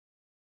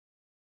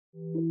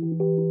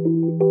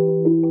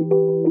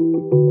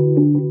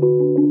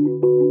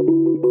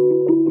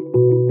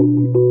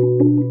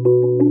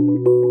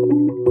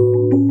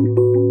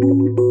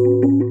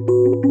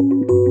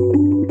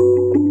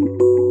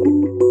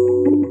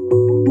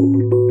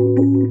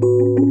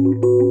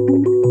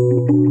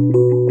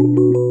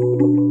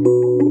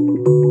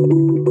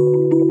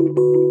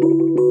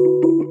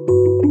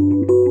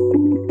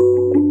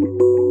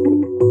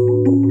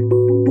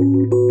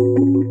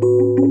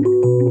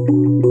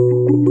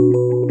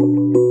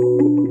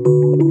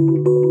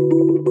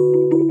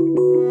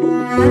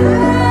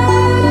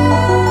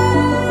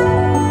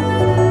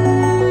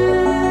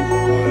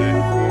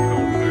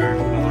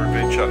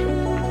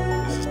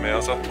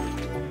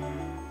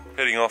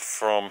Heading off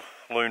from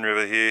Loon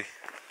River here,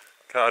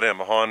 car down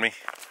behind me,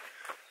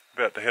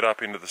 about to head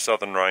up into the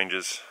southern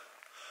ranges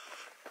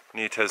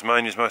near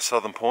Tasmania's most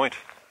southern point,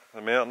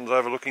 the mountains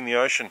overlooking the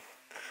ocean.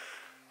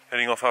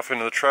 Heading off up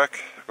into the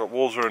track. I've got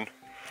Walzer and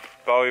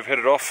Bowie have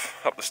headed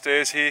off up the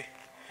stairs here.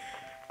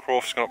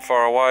 Croft's not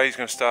far away, he's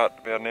going to start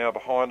about an hour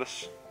behind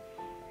us,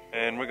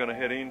 and we're going to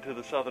head into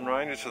the southern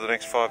ranges for the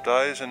next 5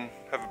 days and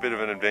have a bit of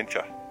an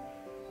adventure.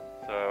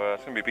 So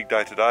it's going to be a big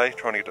day today,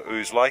 trying to get to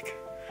Ooze Lake.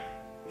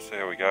 See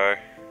how we go,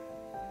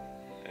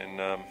 and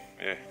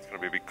yeah, it's going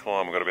to be a big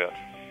climb. We've got about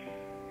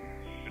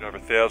a bit over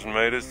 1,000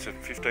 metres to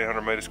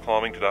 1,500 metres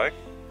climbing today.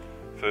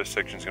 First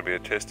section's going to be a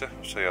tester.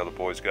 We'll see how the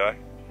boys go.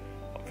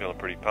 I'm feeling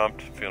pretty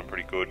pumped, feeling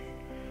pretty good.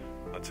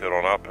 Let's head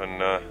on up and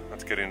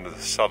let's get into the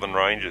southern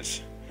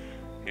ranges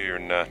here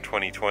in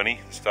 2020,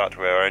 start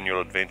to our annual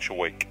adventure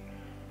week.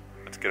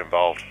 Let's get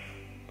involved.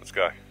 Let's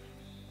go.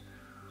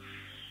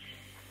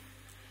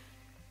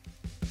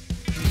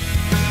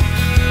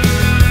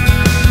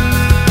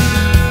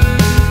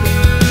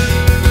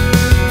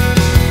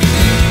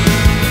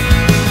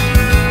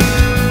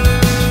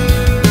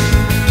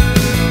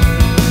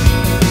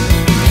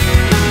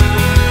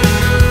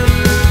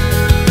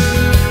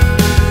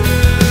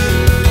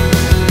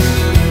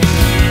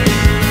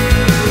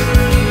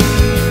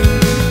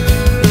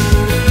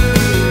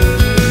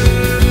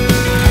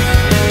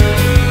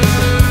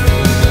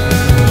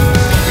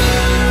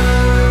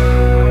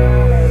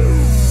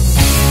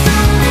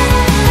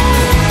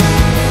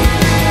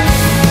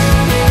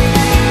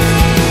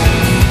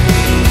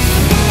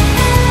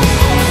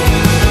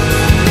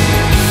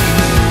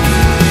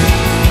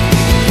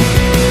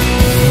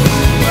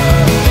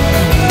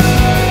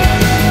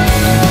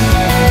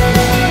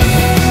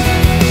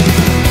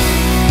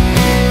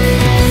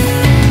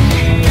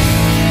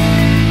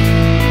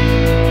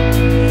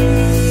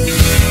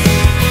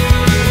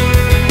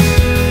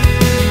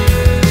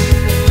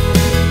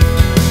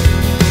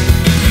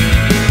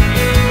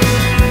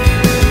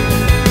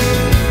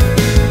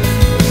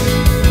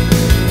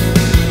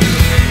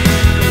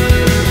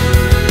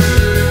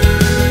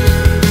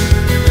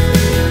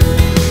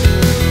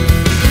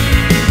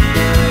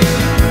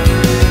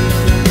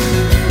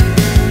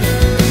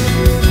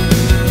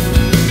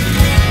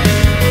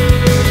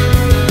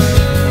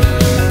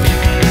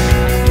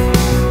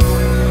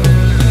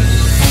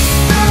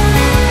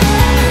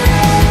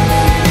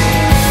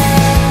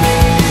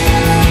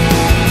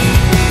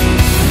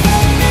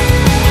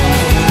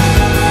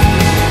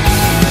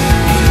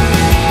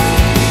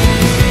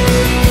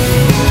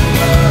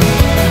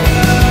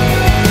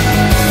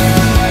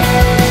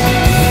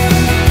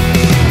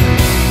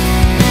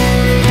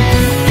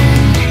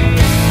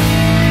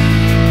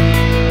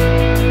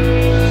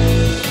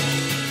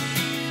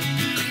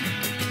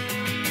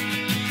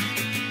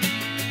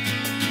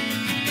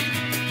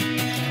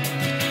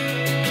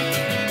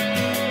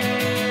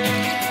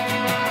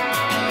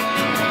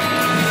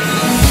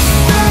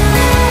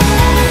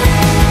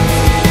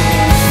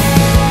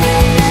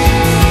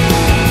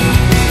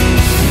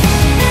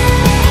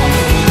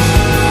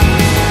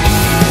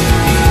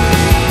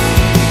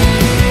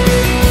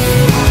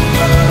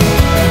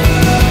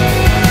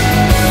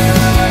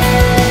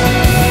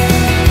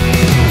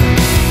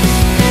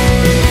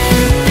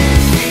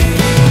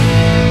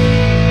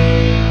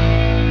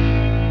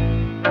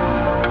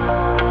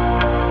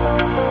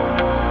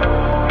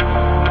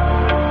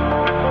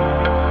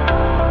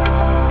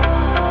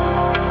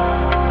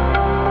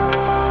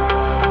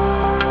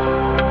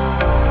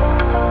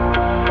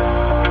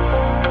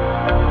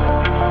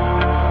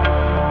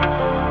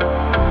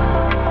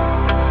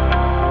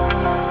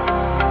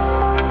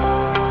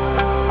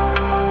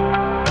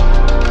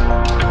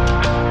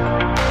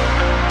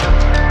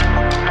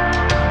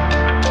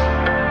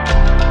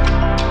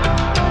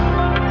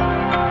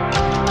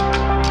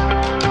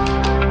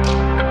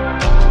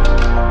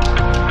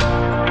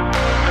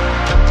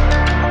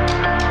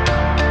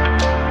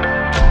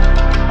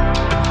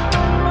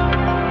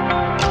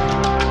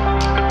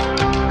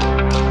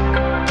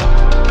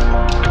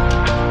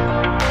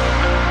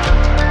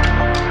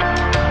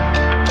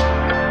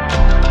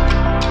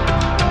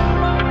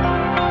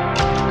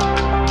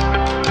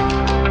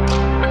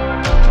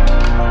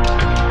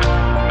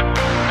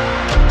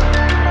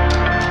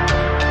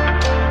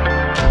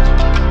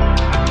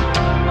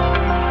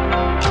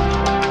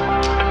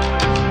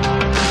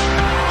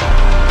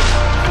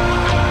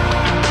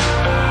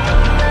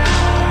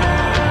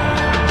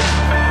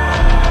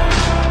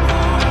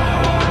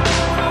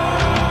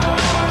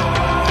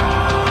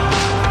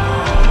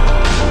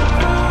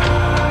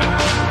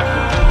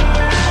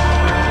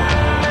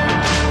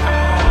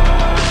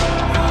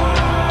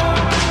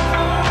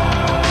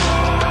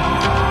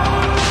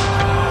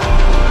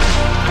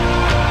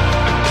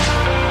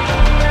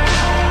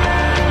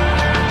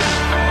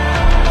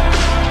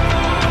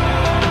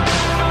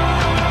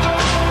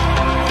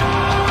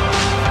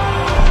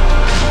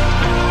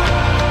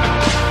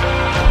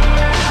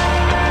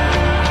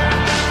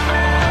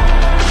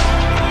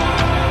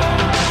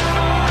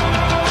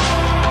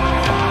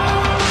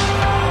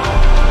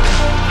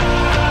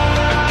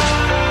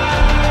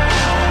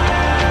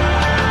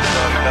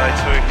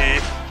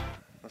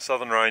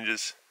 Southern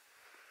Ranges.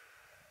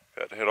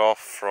 About to head off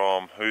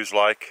from Who's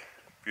Lake.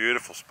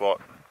 Beautiful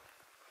spot.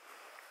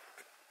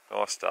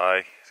 Nice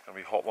day. It's going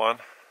to be a hot one.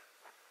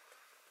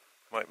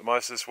 Make the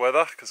most of this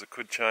weather because it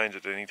could change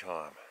at any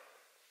time.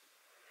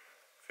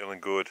 Feeling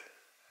good.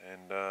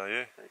 And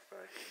yeah,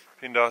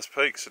 Pindars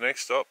Peak's the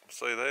next stop.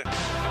 See you there.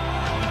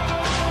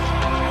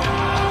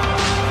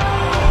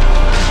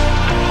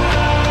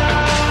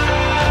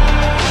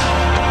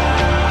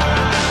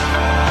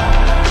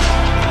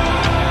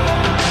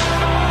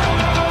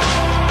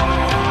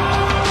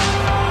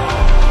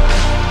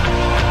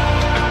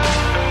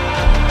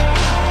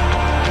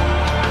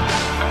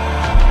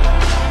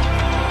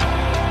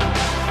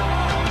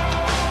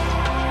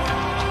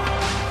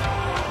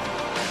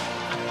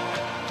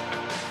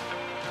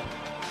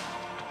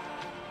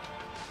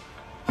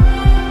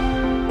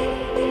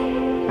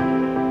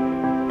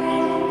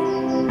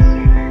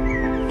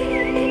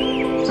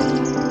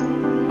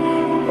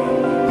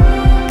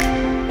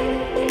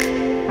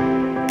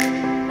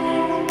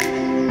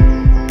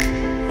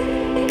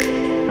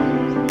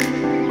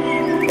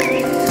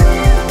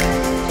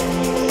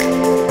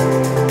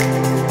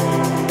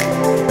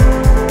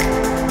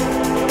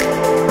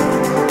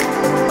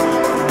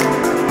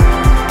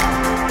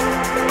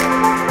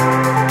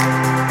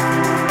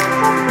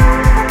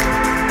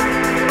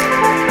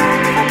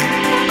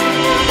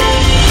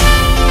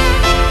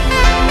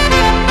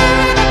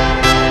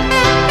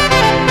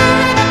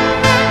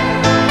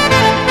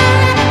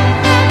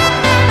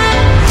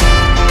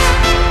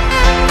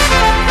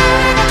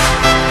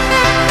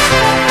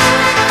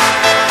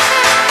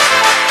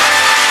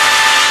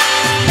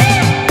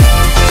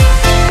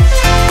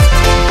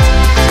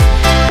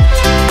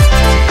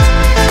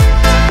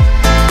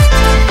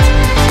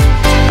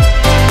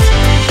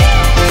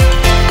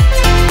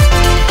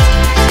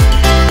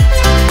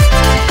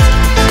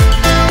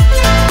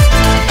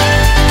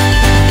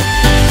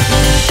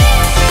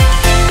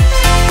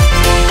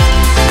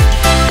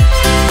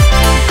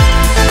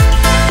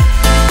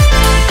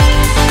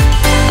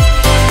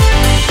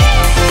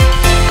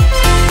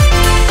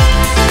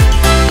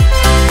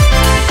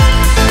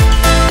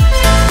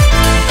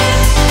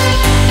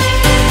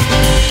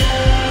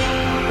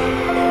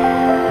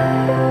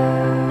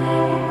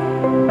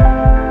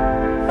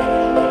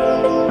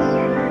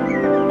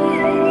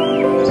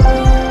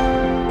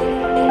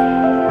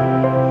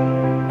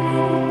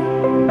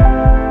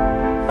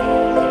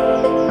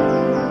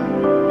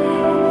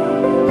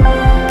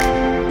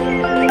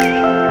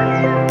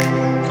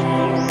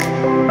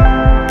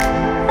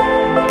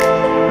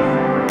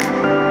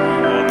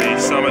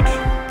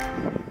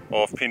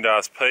 Of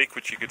Pindars Peak,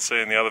 which you could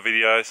see in the other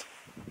videos.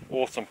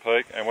 Awesome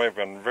peak, and we've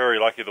been very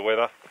lucky with the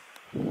weather.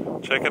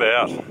 Check it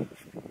out.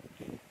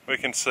 We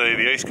can see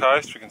the east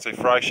coast, we can see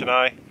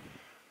Freycinet,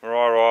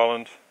 Maria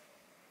Island.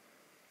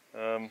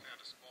 It's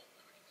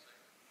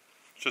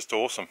just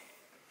awesome.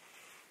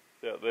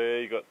 Out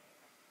there you got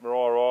Maria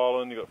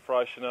Island, you got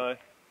Freycinet,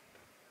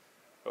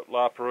 got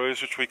La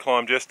Perouse, which we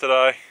climbed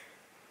yesterday,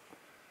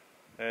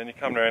 and you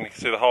come around and you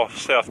can see the whole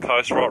south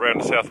coast right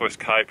around the southwest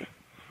Cape,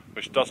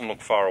 which doesn't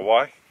look far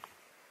away.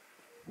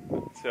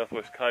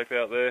 Southwest Cape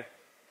out there.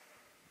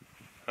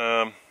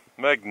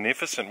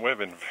 Magnificent. We've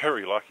been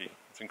very lucky.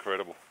 It's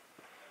incredible.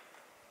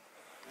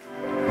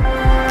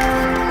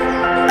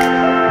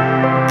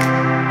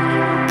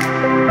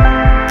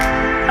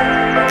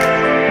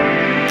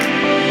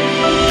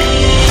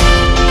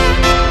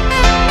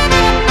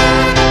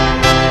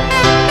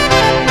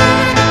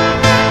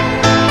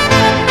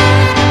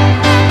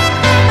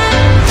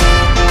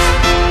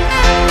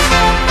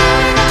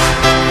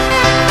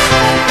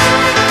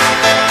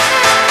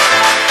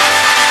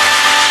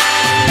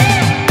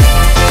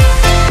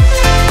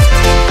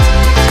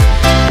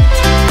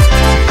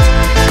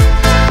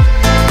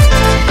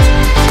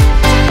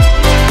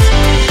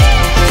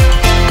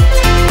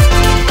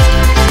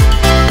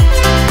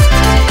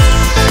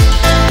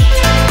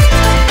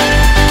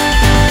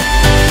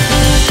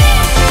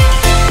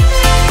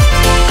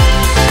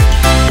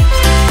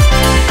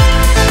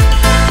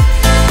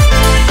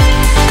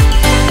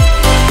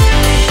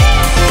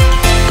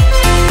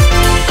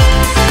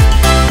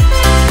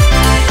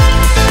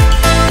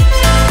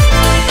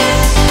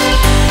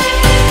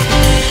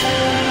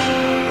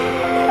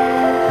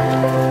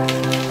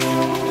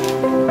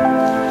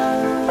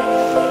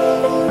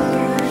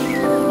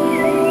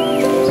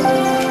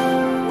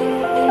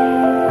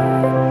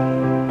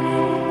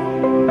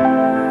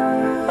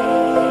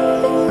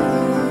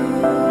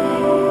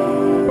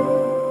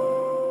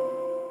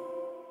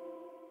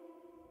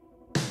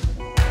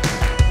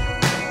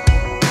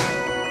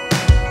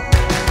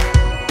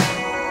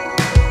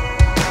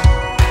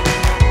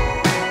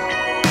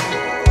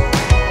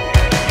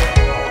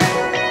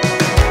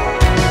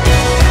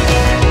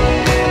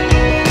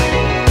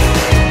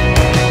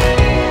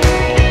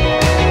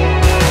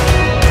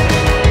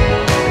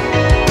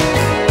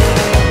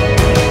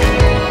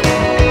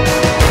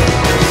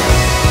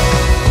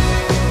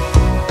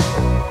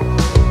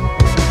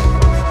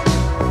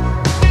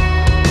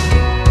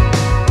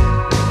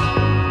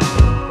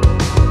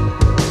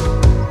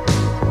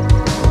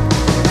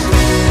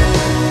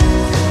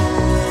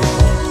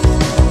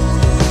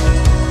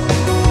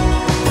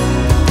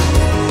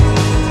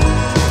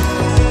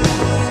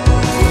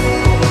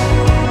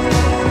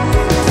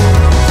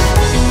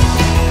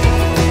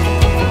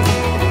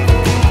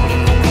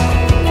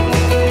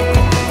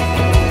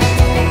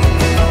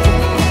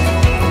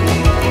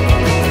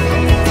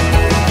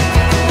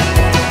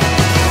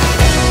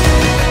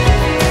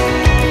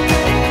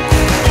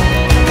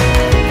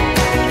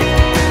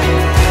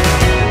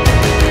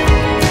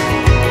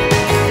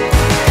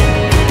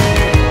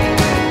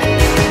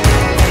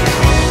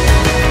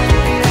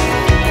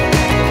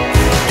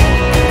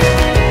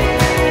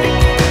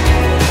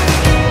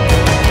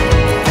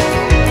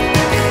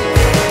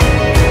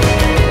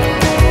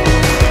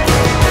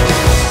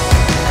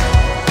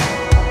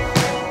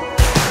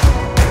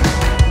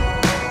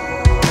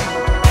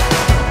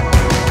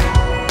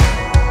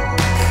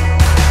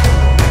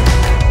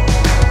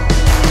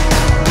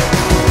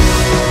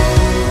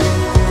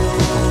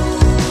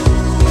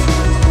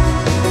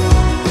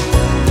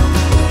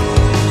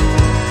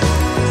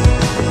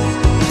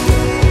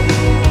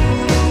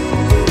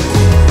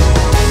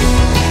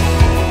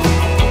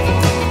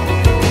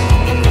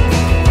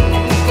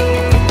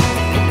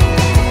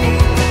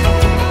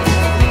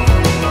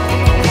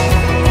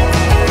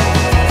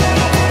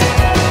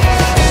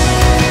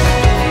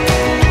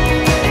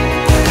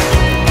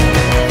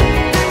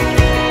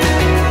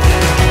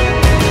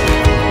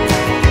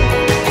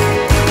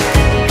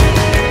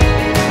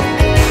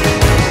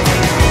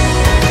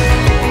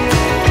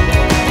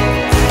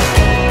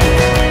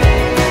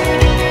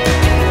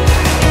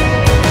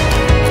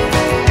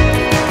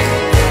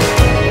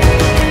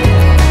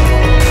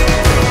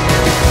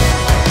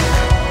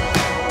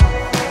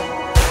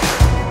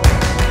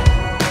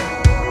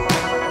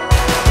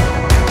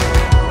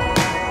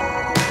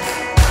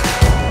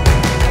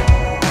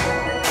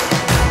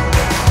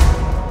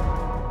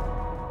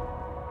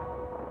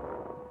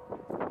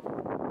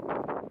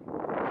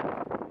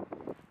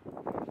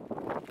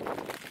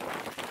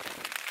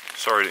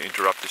 Sorry to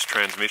interrupt this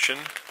transmission.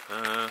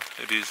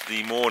 It is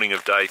the morning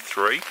of day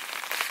 3.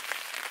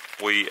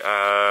 We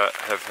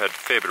have had a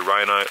fair bit of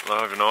rain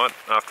overnight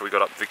after we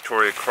got up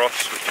Victoria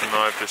Cross, which you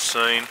may have just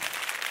seen.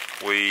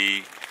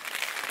 We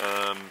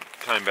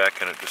came back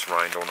and it just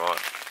rained all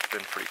night. It's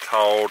been pretty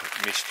cold,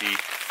 misty.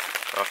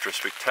 After a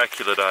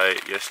spectacular day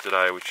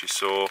yesterday, which you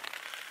saw,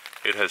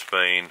 it has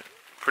been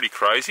pretty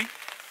crazy.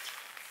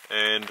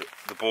 And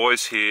the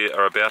boys here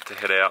are about to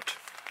head out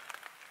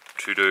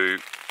to do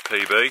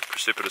PB,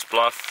 Precipitous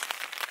Bluff.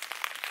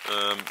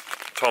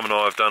 Tom and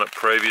I have done it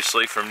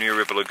previously from New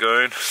River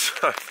Lagoon,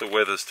 so the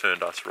weather's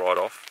turned us right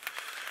off.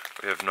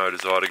 We have no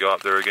desire to go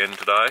up there again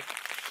today.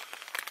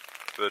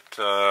 But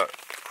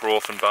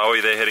Croft and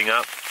Bowie, they're heading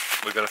up.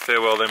 We're going to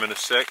farewell them in a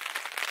sec.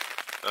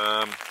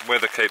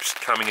 Weather keeps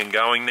coming and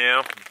going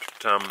now.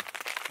 But,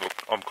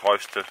 look, I'm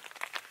close to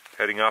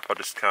heading up. I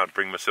just can't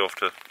bring myself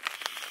to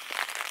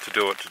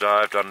do it today.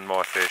 I've done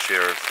my fair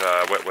share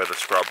of wet weather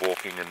scrub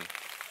walking, and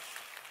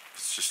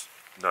it's just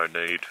no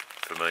need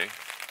for me.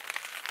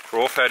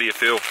 Croft, how do you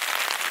feel?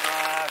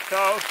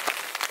 Cold.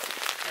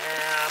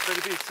 But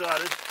a bit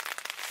excited.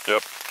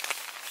 Yep.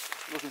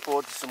 Looking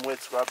forward to some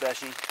wet scrub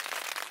bashing.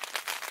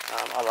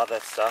 I love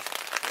that stuff.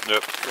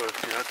 Yep. Sort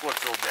of, that's what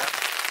it's all about.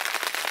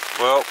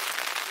 Well,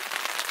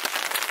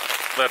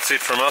 that's it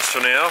from us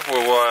for now.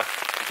 We'll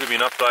give you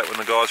an update when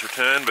the guys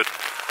return, but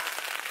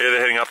yeah,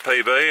 they're heading up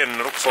PB,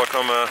 and it looks like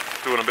I'm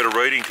doing a bit of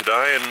reading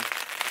today and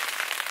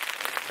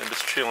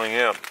just chilling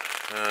out.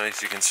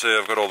 As you can see,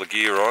 I've got all the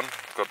gear on.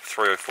 I've got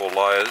 3 or 4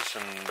 layers,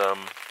 and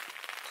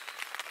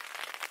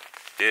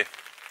yeah,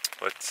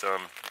 let's see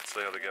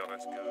how they go.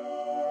 Let's go.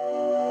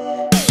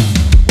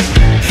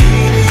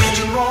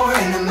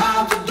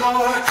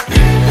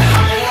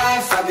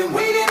 I've been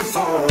waiting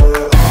for.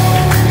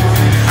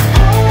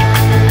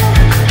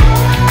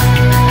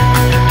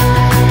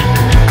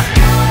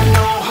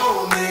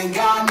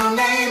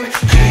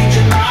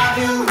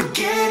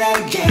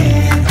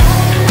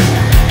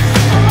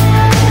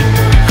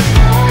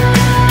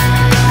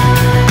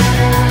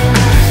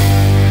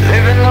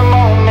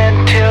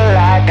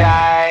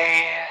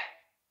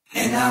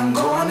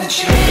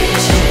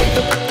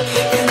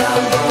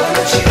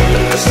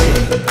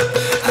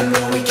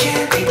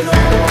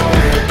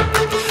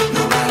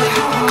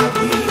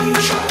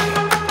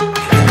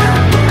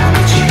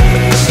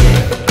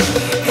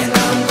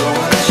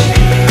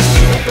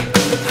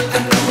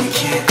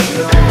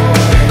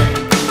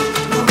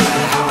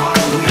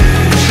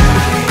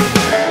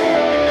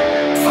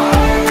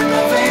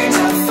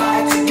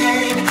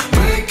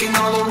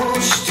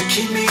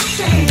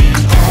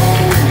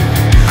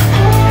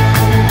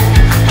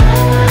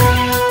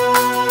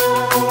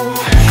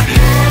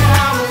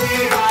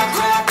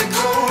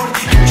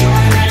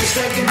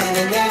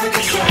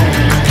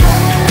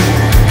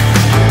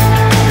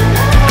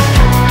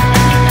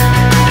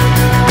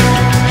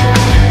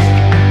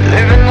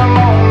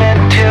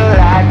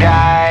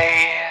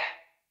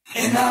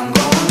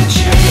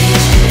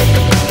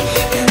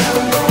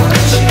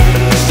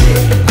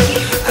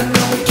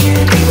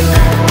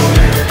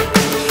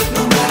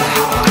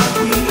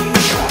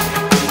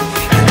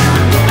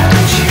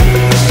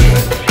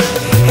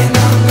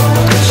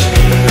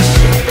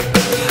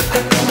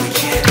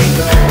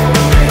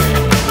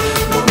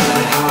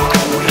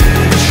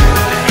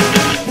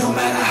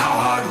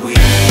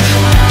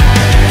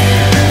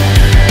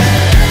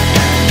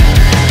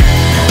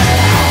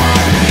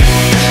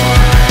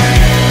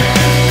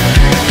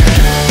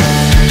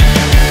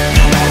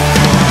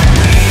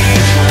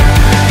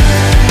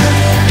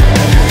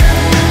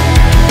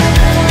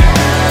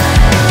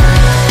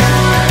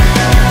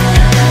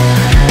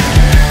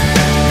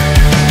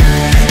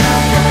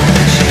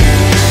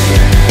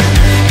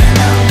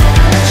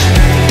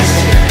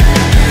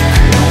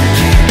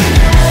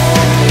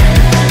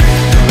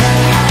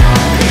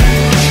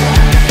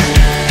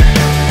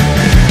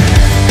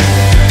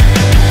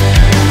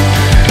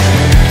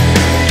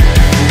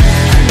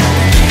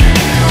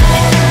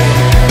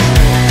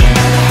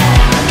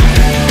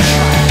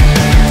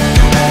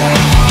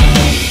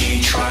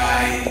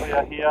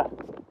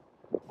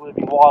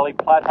 Wylly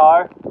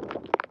plateau,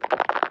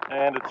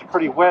 and it's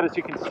pretty wet, as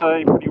you can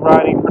see, pretty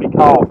rainy, pretty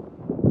cold.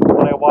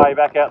 On our way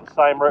back out the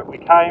same route we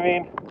came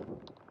in.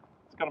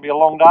 It's going to be a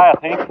long day, I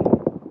think.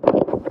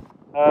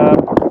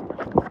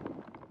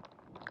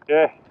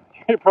 Yeah,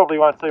 you probably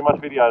won't see much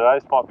video today.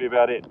 This might be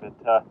about it, but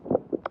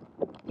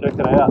check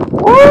it out.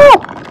 Woo!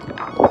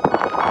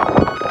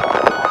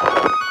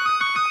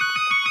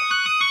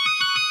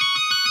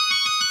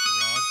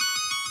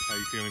 How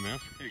you feeling,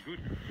 Mouse? Yeah, good.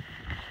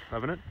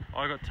 Loving it?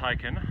 I got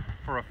taken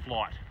for a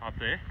flight up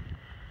there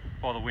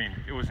by the wind.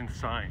 It was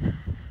insane.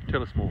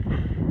 Tell us more.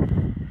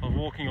 I was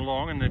walking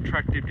along and the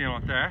track dipped in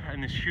like that,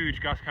 and this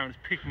huge gust came and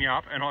picked me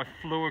up, and I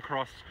flew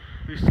across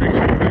this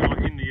section like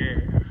in the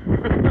air.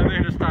 And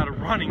then it started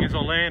running as I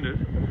landed,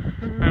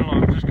 and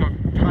I just got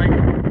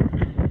taken.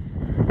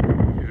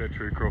 Is that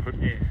true, Crawford?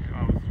 Yeah,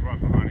 I was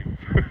right behind him.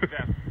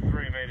 About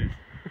 3 meters.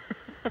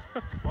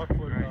 I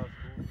flew past.